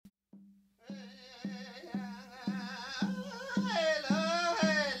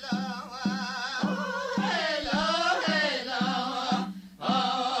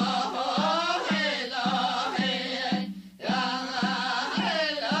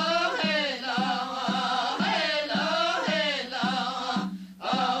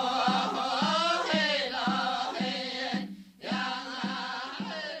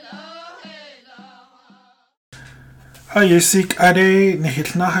Yesik ade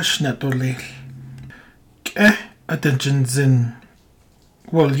nihilnahash netolil. Adenjinzin.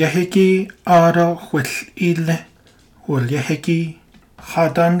 Wol yahiki ara wil ile. Wol yahiki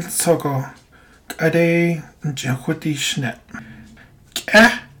hadan sogo. Ade njahuti shnet.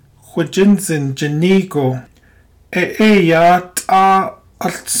 Hujinzin jenigo. Ya ta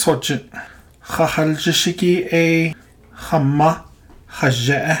alt sojin. Hahaljishiki hamma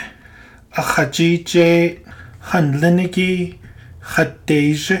haje. Ahajije Hanlinigi,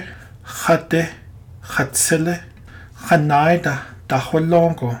 Hadeje, Hade, Hatsele, Hanaida,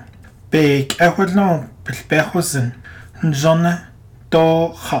 Dahwalongo, Beg Ewalon, Bilbehosen, Njone,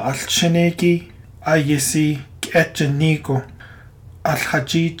 Do Haalchinegi, Ayesi, Getjenigo,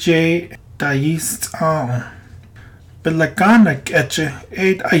 Alhajije, Dayist Aon. Bilagana Getje,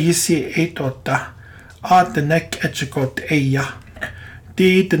 Aid Ayesi Aidota, the neck Etchigot Eya.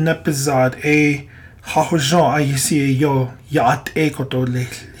 Di the nepizad Hahujon ayisi yo yat ego dole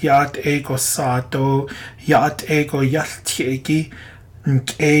yat ego sado yat ego yaltiegi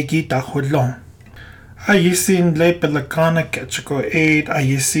nkegi da holon ayisi le pelagana ketchko aid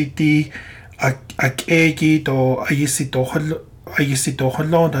ayisi di agi do ayisi do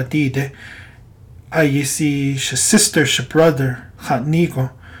holon da dide ayisi she sister she brother hat nigo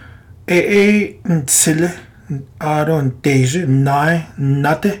nsile aron deje nai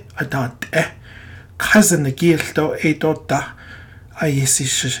nate adat cousin gildo edota ayesi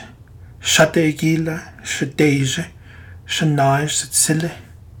shate gila shadeje shanai sile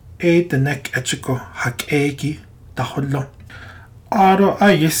the neck etchiko hak egi da hollo aro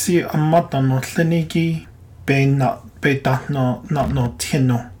ayesi amatano tlenigi no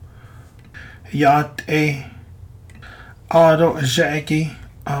tino yat aro jagi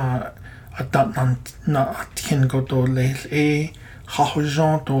adat na tin go dolel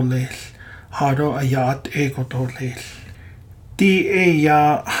hahujon dolel Haro ayat ego dolel. Di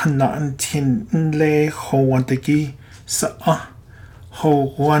ya hanan tin le hoantegi sa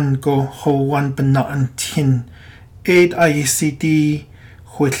ho wan go ho wan banan tin. Aid ICD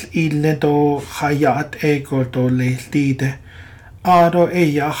which iledo hayat ego dolel dide. Aro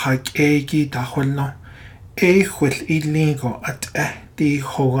ya hak egi daholo. Which iligo at di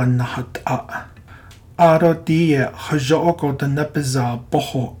hoan nahat Aro di hajogo the nepiza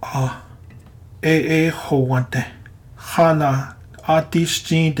boho hoante. Hala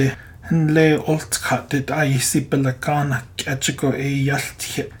adisjinde le oltkatit ayisi belagana ketchiko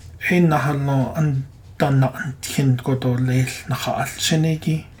yalti nahalo andana antin godo leil naha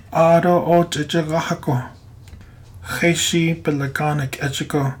alchinegi aro ojagahako heshi belagana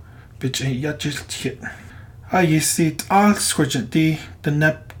ketchiko bitch yajilti ayisi al swajenti the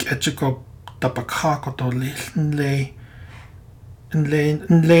nep ketchiko tapakako do leil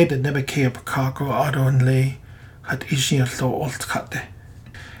le the never care Chicago aro le had ishi lo old kate.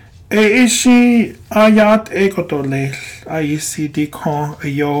 Ishi ayat ego le ayisi di kon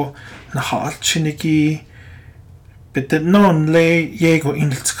ayo na hal chiniki but non le yego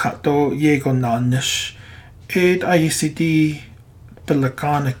inltkato yego nanish ayisi di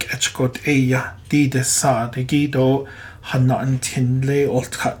belaganik etchgot eya di de sa de gido hanan tin le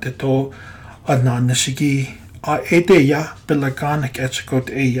old kate do ananishigi edeya belaganik etchgot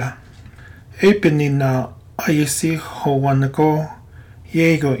eya. Benina ayesi hoanago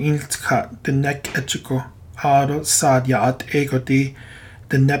yego intka the neck etchgo aro sadya at ego di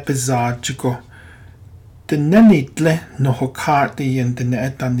the nepizadjigo. The nenitle no hokati and the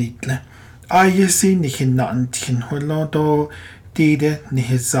netanitle. Ayesi nihinan tin holodo dide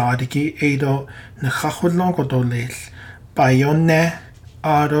nihizadigi edo nehahologodolel. Bayone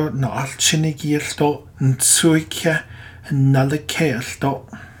aro na alchinigilto ntsuike nalike alto.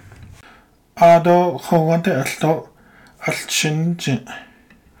 Ado hoante alto alchinjin.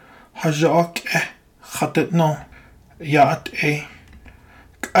 Hajok hatet no yat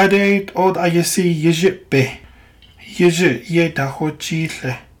Kadeit od ayesi yijip Yiji yeta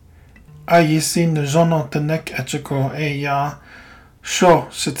hojile. Ayesi njono tenek etchiko ya. Sho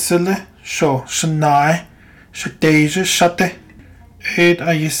sitsile, sho shanai, shadeje shate.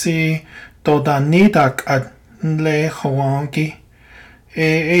 Ayesi dodanidak ad le hoangi.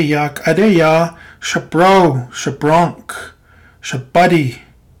 Yak adeya shabro, shabronk, shabuddy.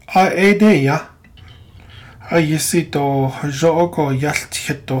 Adeya. Ayesi do jogo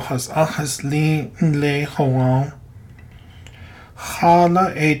yaltieto has ahas le hoan.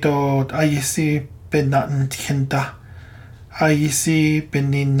 Hala edo ayesi benaten tienda. Ayesi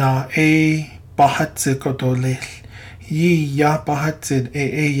benina bahatze godolel. Yi ya bahatzid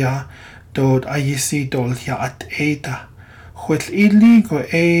ya dod ayesi dol ya at eda. Huel iligo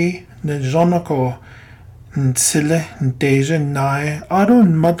ne jonoko Nsile ndeje nae aro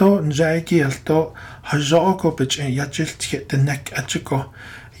nmado njagi alto hajoko bich yajil tket the neck achiko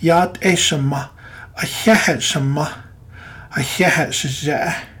yad shama a hehet shama a hehet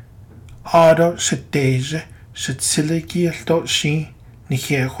shja aro shdeje shitsilegi alto shi ni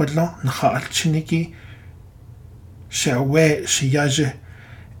he khudlo nha alchinigi shawe shiyaje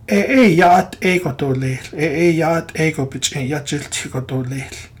yad godolel yad bich yajil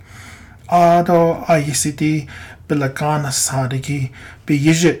tkodolel ado ayisidi bilagana sadigi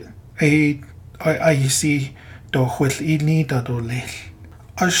biyijit ayisi do hwil ini da dolel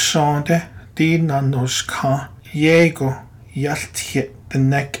ashonde di nanoshka yego yaltje the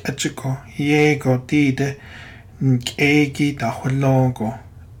neck achiko yego di de egi da hwilongo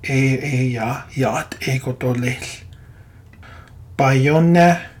yat dolel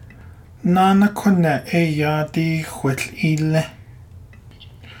bayone nana kone yadi hwil ile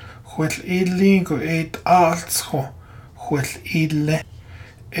Hwel ilingo altscho hwel ile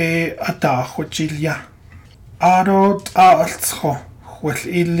adacho jilja aro altscho hwel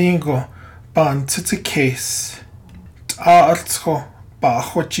ilingo ban titsikes altscho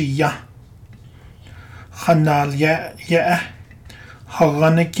bacho jia hanalja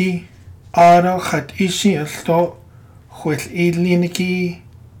haranegi aro had ishi alto hwel ilinigi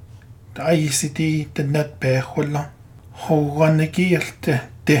ayisidi the net be hwelo haranegi alte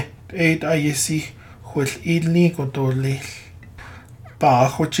de ayisi hwel ilingo dolel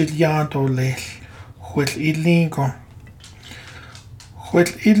bacho jilja dolel hwel ilingo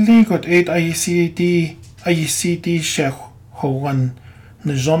ayisi di shech howan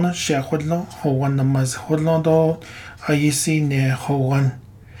nzona shechlo howan namaz holando ayisi ne howan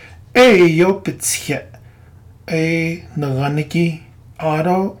yo bitsie naganigi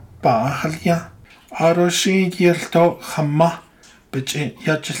aro bahalya aro shi yelto hamma bich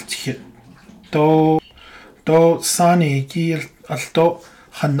yajiltje do sani gil alto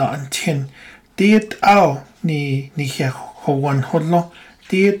hana antien diet au ni he howan hollo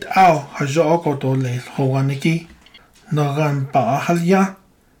diet au hajogo dolel howanigi nagan bahalya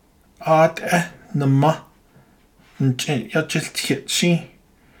ad nama yajiltje shi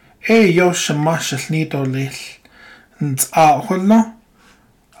yo shamashni dolel hollo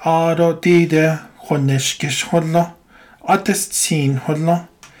aro dide honeshkish hollo Atest sin hollo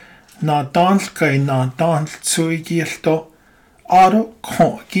na danl gai na danl tsui gilto aro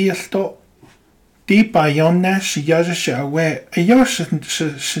kon gilto di bayonne shiyaje shi awe yo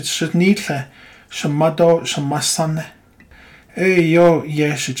shidnile shamado shamasane yo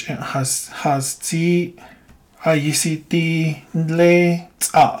yeshich has zi ayisi di le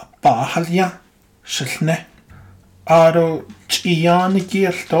tsa bahalya shilne aro chiyan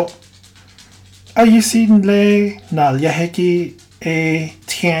gilto ayisi le nalyaheki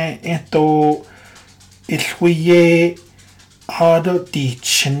tien ento ilhuye ado di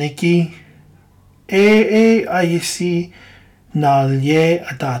chinigi ayisi nalye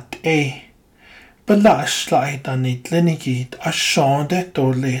adat balash laitanit lenigi ashonde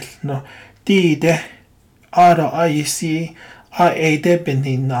dolel no dide ado ayisi de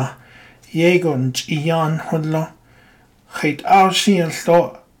benina yegon chiyan hullo khait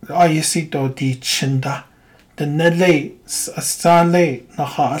allo ayisi do di chinda the nele asale na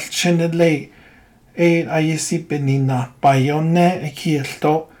hal chinele ayisi benina bayone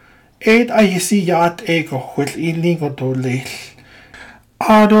ekilto ayisi yat hwil ilingo dolel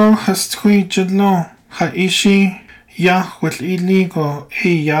ado hastui jidlo ishi ya hwil ilingo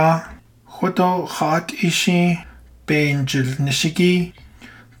ya hwito hat ishi benjil nishigi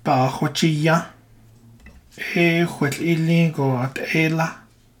ba hwachiya hwil ilingo at ela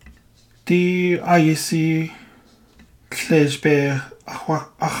di ayisi tlejbe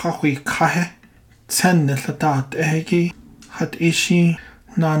ahahui kahe tenne ladat hat ishi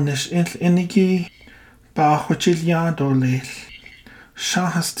nanish inigi ba hwachilya dolel sha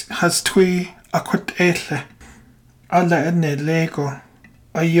has twi akut ala ene lego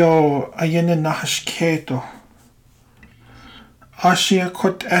ayene nahash keto ashi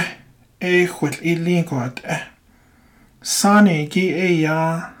akut hwil ilingo at sani gi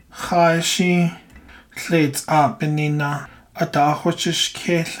ya Chashi tleds benina adahochish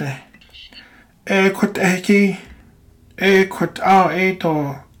kele kut eki kut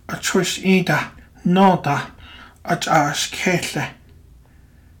do achush ida noda achash kele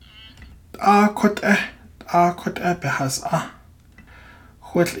kut behas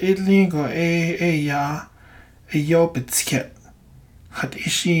hwil ilingo ya yo bitske hat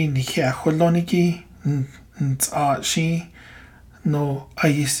ishi ni he holonigi shi no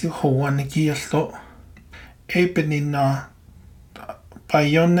ayisi howanigi allo benina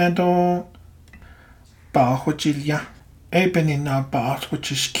bayonedo baahujilia ebenina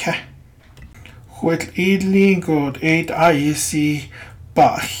baahujishke Huel idlingod eid aisi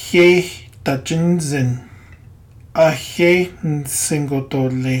bahe tajinzen ahe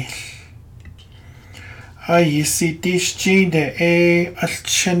nsingotole aisi dishjine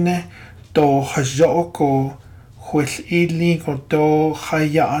alchene do hajoko huel idlingod do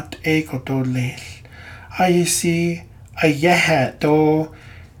hayat egotole aisi ayahe do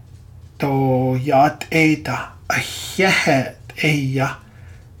yat eda ayahe eya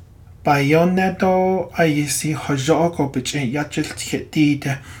Bayonedo aisi hajoko bichen yachil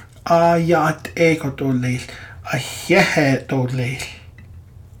tjetide ayat ego dolel ahehe dolel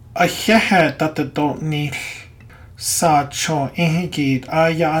ahehe do nil sa cho ingid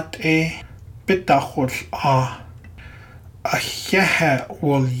ayat bitahul ahehe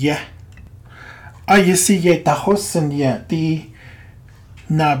wolye aisi ye tahosen ye di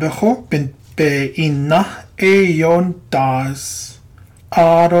Navajo be inna yon das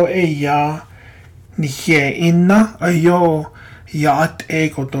Aro eya nije inna ayo yat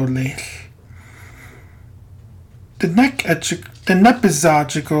ego dolel. The neck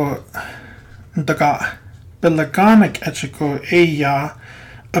bizajigo daga belaganik echiko eya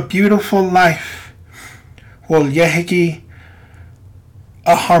a beautiful life. Wol yehegi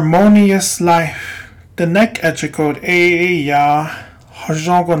a harmonious life. The neck echiko eya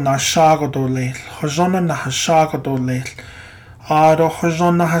hajongo na shago dolel. Hajona na hashago dolel. Aro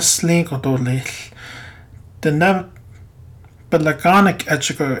hajona haslingo dolel. The ne belaganik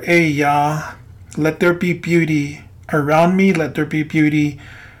echiko eya let there be beauty around me, let there be beauty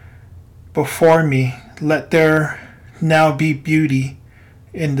before me, let there now be beauty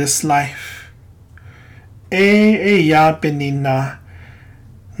in this life. Eya benina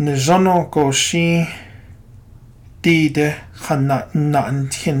njono goshi dide khana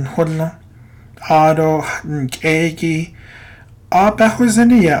nantin hullo aro nkegi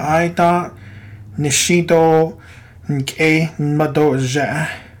abahuzenia aida nishido nke mado ja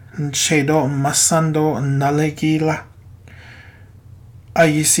nshedo masando nalegila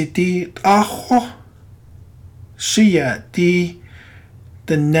ayisiti aho shia di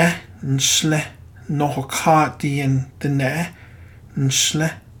the ne nshle nohoka dien the ne nshle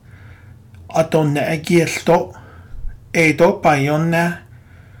adon ne agilto edo bayonne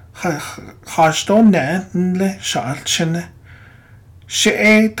hashto ne nle shalchene she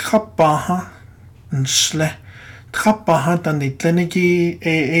trabaha nshle trabaha danitlenegi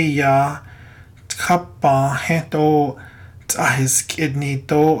ya trabahe do tahis kidney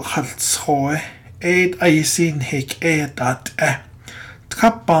do haltshoe ayisi nhik dat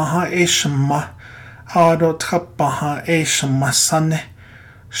trabaha shma ado trabaha shmasane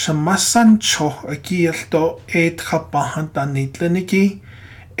shmasan cho agilto trabaha danitlenegi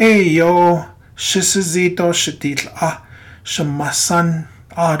yo shisizito shitil shmasan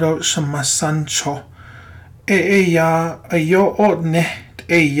ado shmasan cho eya ayo odne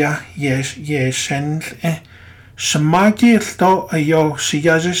eya yeshen shmagilto ayo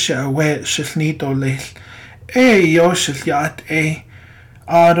shiyaje shawe shilnito lel yo shilyat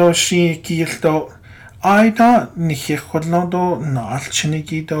ado shigilto aida nihikholodo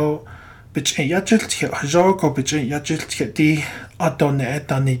nalchinigido bich yachil hajogo bich yachil di adone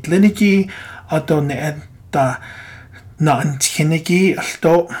danitlenigi adone da nantinigi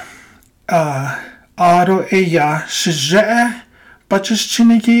alto aro eya shije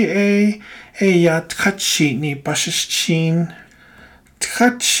bachishchinigi eya tkachini bashichin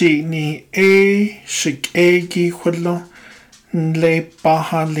tkachini shikegi hullo le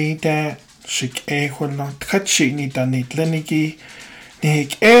bahali de shikehullo tkachini danitlenigi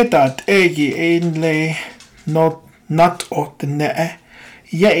nik edat egi le not o the ne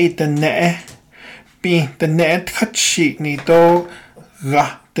ye the ne be the net tkachini do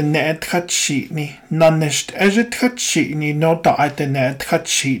ga the net tkachini nanisht ejet tkachini no da the net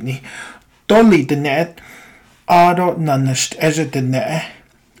tkachini dolly the net ado nanisht ejet the ne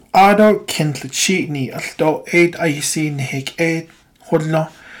ado kintlachini alto ayisi nihik hullo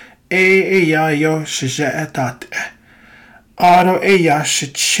ya yo shije edat aro eya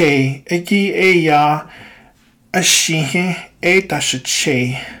shiche egi ya ashihi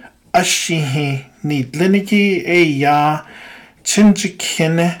shiche ashihi nidlinigi ya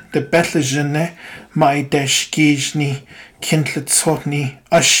chinjikine de betlejene mai deshkijni kintletsotni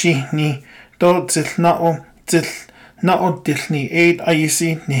ashihni do zilnao dilni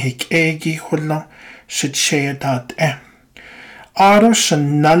ayisi nihik egi hullo shiche edat aro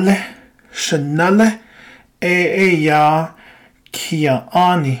shanale ya kia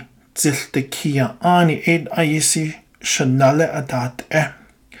ani zilte kia ani ayisi shanale adat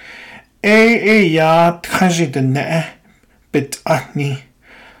ya tkanji de ne bit atni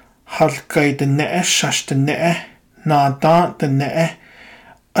halkai de ne shash de ne na da de ne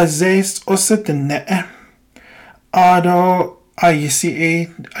azes osa de ne ado ayisi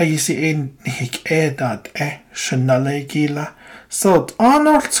hik dat shanale gila so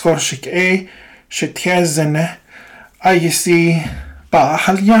anol tskoshik shitkezene ayisi ba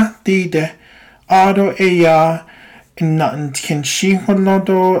halya dide ado ya in kin shi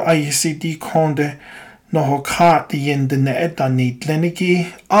holodo ayisi di konde no hoka di in de ne da ni tleniki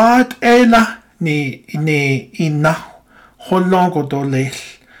ad ela ni ina holongo do lel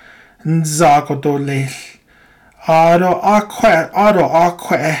nzago do lel ado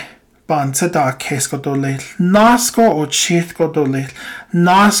akwe bansa da kesko do lel nasko o chitko do lel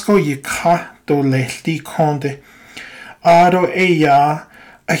nasko yika do lel di konde ado ya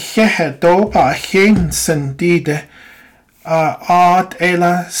a hehe do pa hen sendide ad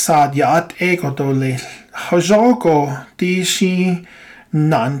ela sad yat ego do lel hojogo di shi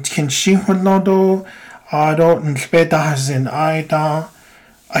nan kin shi holodo ado nlbeda zin aida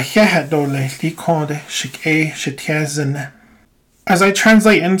a hehe do lel di konde shik shityezen. As I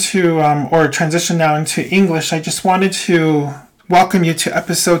translate into or transition now into English, I just wanted to welcome you to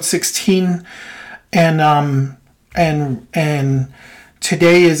episode 16, and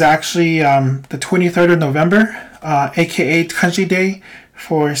today is actually the 23rd of November, aka Kanji Day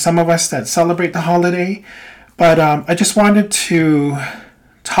for some of us that celebrate the holiday. But I just wanted to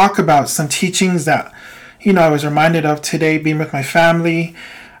talk about some teachings that I was reminded of today, being with my family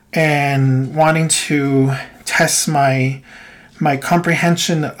and wanting to test my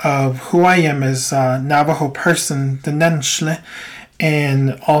comprehension of who I am as a Navajo person, the Nenshle,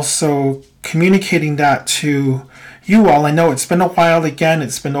 and also communicating that to you all. I know it's been a while again.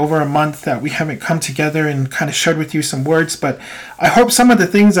 It's been over a month that we haven't come together and kind of shared with you some words, but I hope some of the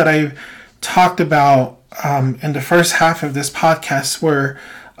things that I've talked about in the first half of this podcast were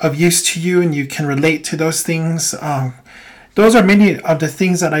of use to you and you can relate to those things. Those are many of the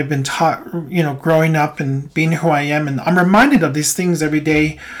things that I've been taught, growing up and being who I am. And I'm reminded of these things every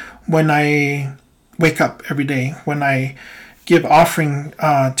day when I wake up every day, when I give offering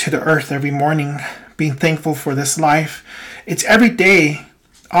to the earth every morning, being thankful for this life. It's every day.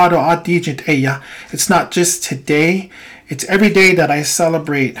 It's not just today. It's every day that I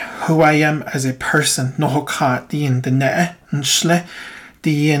celebrate who I am as a person. I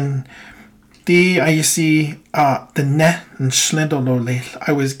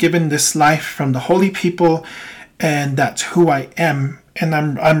was given this life from the holy people, and that's who I am. And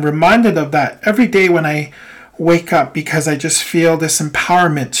I'm reminded of that every day when I wake up, because I just feel this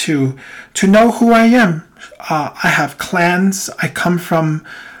empowerment to know who I am. I have clans. I come from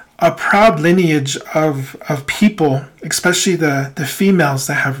a proud lineage of people, especially the females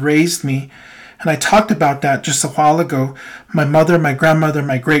that have raised me. And I talked about that just a while ago. My mother, my grandmother,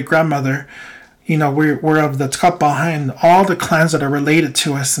 my great-grandmother, we're of the Tkapa and all the clans that are related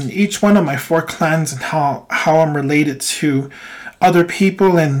to us, and each one of my 4 clans and how I'm related to other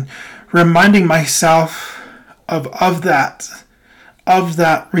people, and reminding myself of that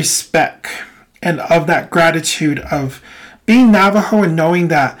respect and of that gratitude of being Navajo and knowing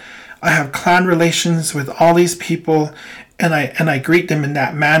that I have clan relations with all these people, and I greet them in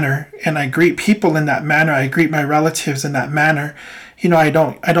that manner, and I greet people in that manner. I greet my relatives in that manner. I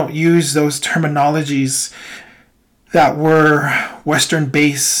don't use those terminologies that were Western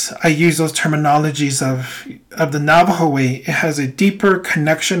based. I use those terminologies of the Navajo way. It has a deeper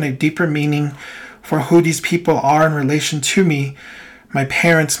connection, a deeper meaning for who these people are in relation to me. My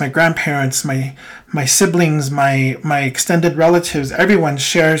parents, my grandparents, my siblings, my extended relatives, everyone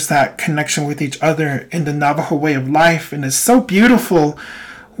shares that connection with each other in the Navajo way of life. And it's so beautiful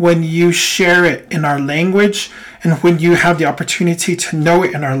when you share it in our language and when you have the opportunity to know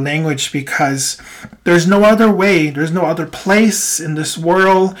it in our language, because there's no other way, there's no other place in this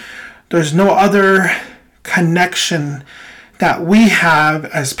world, there's no other connection that we have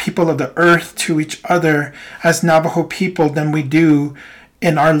as people of the earth to each other as Navajo people than we do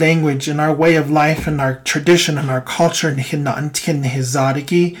in our language, in our way of life, in our tradition, in our culture. I live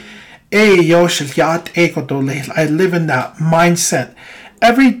in that mindset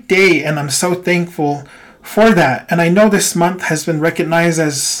every day, and I'm so thankful for that. And I know this month has been recognized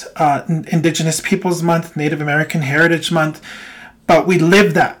as Indigenous Peoples Month, Native American Heritage Month, but we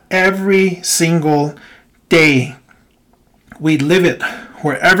live that every single day. We live it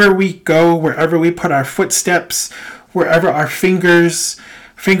wherever we go, wherever we put our footsteps, wherever our fingerprints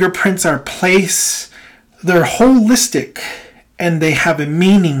are placed. They're holistic and they have a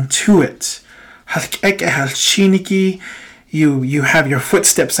meaning to it. You have your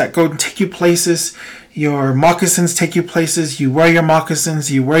footsteps that go and take you places. Your moccasins take you places. You wear your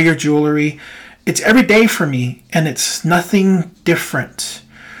moccasins. You wear your jewelry. It's every day for me, and it's nothing different.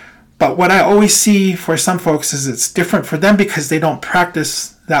 But what I always see for some folks is it's different for them because they don't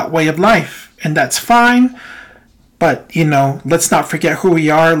practice that way of life, and that's fine. But, let's not forget who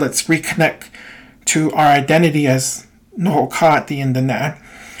we are. Let's reconnect to our identity as Nohokati in the Na.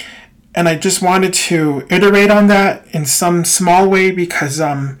 And I just wanted to iterate on that in some small way because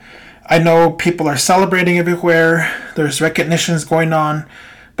I know people are celebrating everywhere. There's recognitions going on.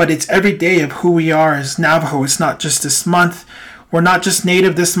 But it's every day of who we are as Navajo. It's not just this month. We're not just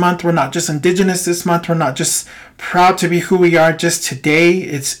Native this month. We're not just Indigenous this month. We're not just proud to be who we are just today.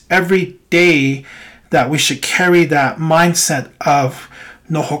 It's every day that we should carry that mindset of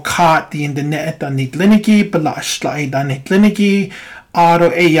Nohokat the Indanet da Nitlinigi, Balashla da Nitlinigi,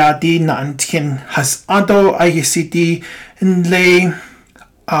 Aro Eyadi na Antin has Ado Ayesidi Nle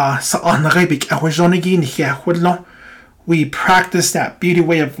Sa Anarabik Awajonigi Nihiahudlo. We practice that beauty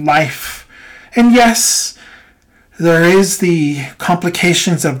way of life. And yes, there is the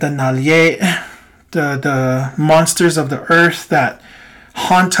complications of the Nalye, the monsters of the earth that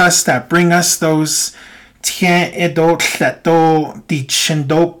haunt us, that bring us those tien edo tleto di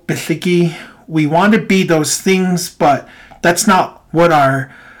chindo bitligi. We want to be those things, but that's not what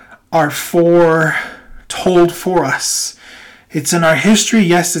our told for us. It's in our history.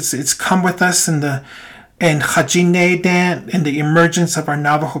 Yes, it's come with us in Hajine Dan, in the emergence of our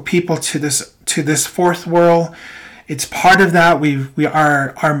Navajo people to this fourth world. It's part of that.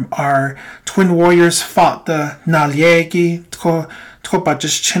 Our twin warriors fought the Nalyegi,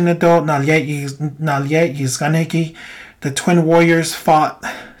 the twin warriors fought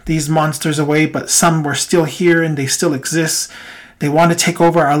these monsters away, but some were still here and they still exist. They want to take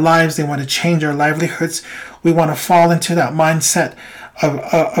over our lives. They want to change our livelihoods. We want to fall into that mindset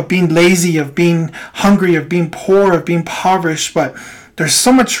of being lazy, of being hungry, of being poor, of being impoverished. But there's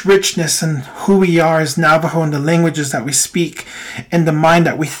so much richness in who we are as Navajo, and the languages that we speak, and the mind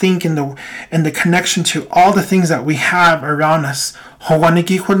that we think, and the connection to all the things that we have around us. You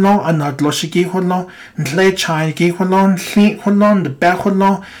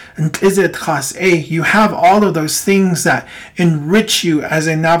have all of those things that enrich you as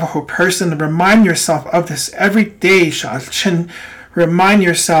a Navajo person. Remind yourself of this every day. Remind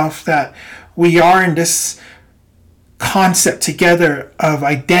yourself that we are in this concept together of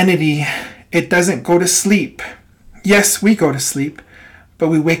identity. It doesn't go to sleep. Yes, we go to sleep, but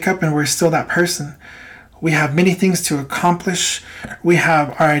we wake up and we're still that person. We have many things to accomplish. We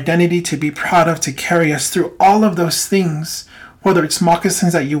have our identity to be proud of, to carry us through all of those things, whether it's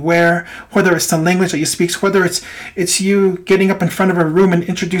moccasins that you wear, whether it's the language that you speak, whether it's you getting up in front of a room and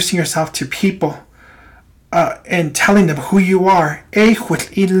introducing yourself to people and telling them who you are.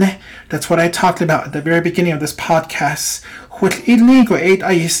 That's what I talked about at the very beginning of this podcast.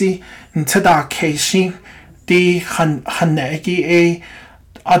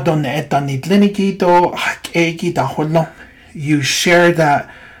 You share that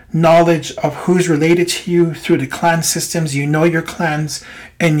knowledge of who's related to you through the clan systems. You know your clans,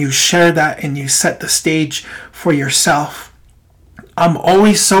 and you share that, and you set the stage for yourself. I'm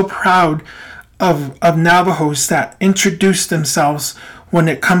always so proud of Navajos that introduce themselves when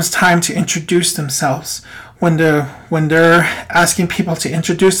it comes time to introduce themselves. When they're asking people to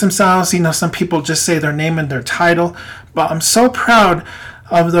introduce themselves, some people just say their name and their title. But I'm so proud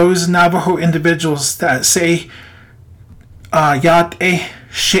of those Navajo individuals that say Yat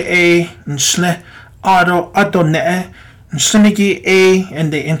She Nshle Ado Adone Nshlnigi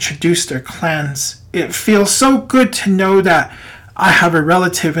and they introduce their clans. It feels so good to know that I have a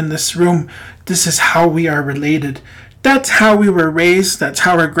relative in this room. This is how we are related. That's how we were raised. That's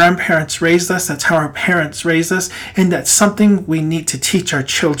how our grandparents raised us. That's how our parents raised us. And that's something we need to teach our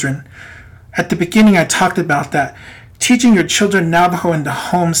children. At the beginning, I talked about that. Teaching your children Navajo in the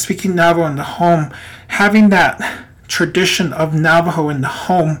home, speaking Navajo in the home, having that tradition of Navajo in the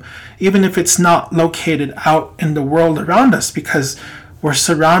home, even if it's not located out in the world around us, because we're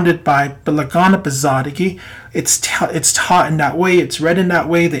surrounded by Bilagana Bazadigi. It's taught in that way. It's read in that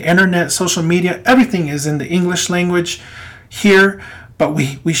way. The internet, social media, everything is in the English language here. But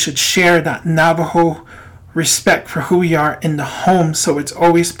we should share that Navajo respect for who we are in the home, so it's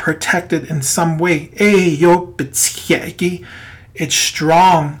always protected in some way. It's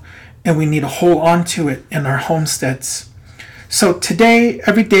strong, and we need to hold on to it in our homesteads. So today,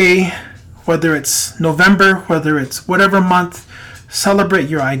 every day, whether it's November, whether it's whatever month, celebrate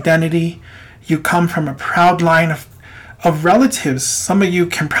your identity. You come from a proud line of relatives. Some of you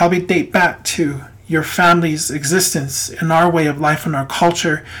can probably date back to your family's existence in our way of life and our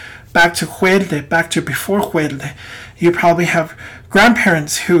culture back to Huelde, back to before Huelde. You probably have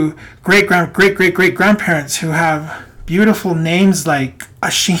grandparents who, great-grandparents who have beautiful names like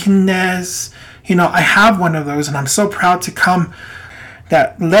Ashines. I have one of those, and I'm so proud to come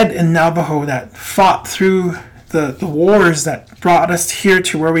that led in Navajo, that fought through the wars that brought us here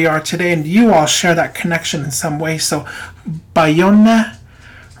to where we are today, and you all share that connection in some way. So, Bayona,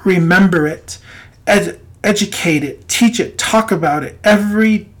 remember it, educate it, teach it, talk about it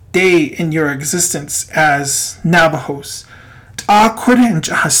every day in your existence as Navajos. When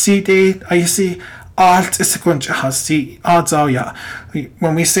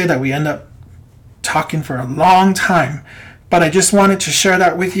we say that, we end up talking for a long time, but I just wanted to share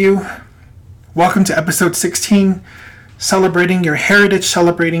that with you. Welcome to episode 16, celebrating your heritage,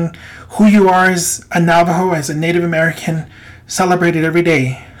 celebrating who you are as a Navajo, as a Native American. Celebrate it every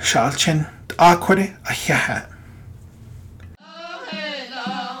day. Shalchen, Akwere, Ahyahat.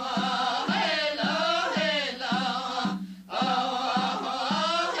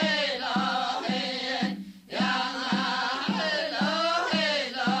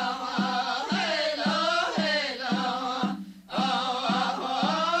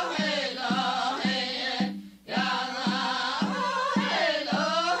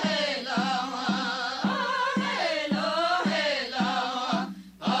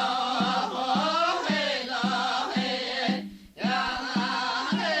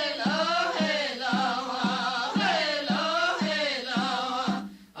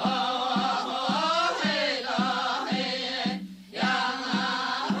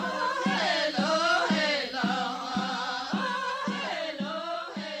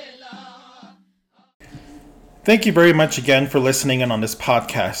 Thank you very much again for listening in on this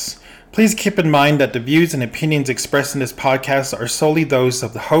podcast. Please keep in mind that the views and opinions expressed in this podcast are solely those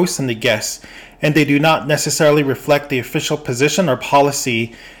of the host and the guests, and they do not necessarily reflect the official position or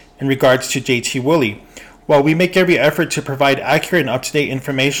policy in regards to JT Woolley. While we make every effort to provide accurate and up-to-date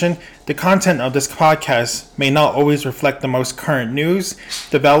information, the content of this podcast may not always reflect the most current news,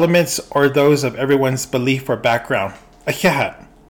 developments, or those of everyone's belief or background. Ahyahat.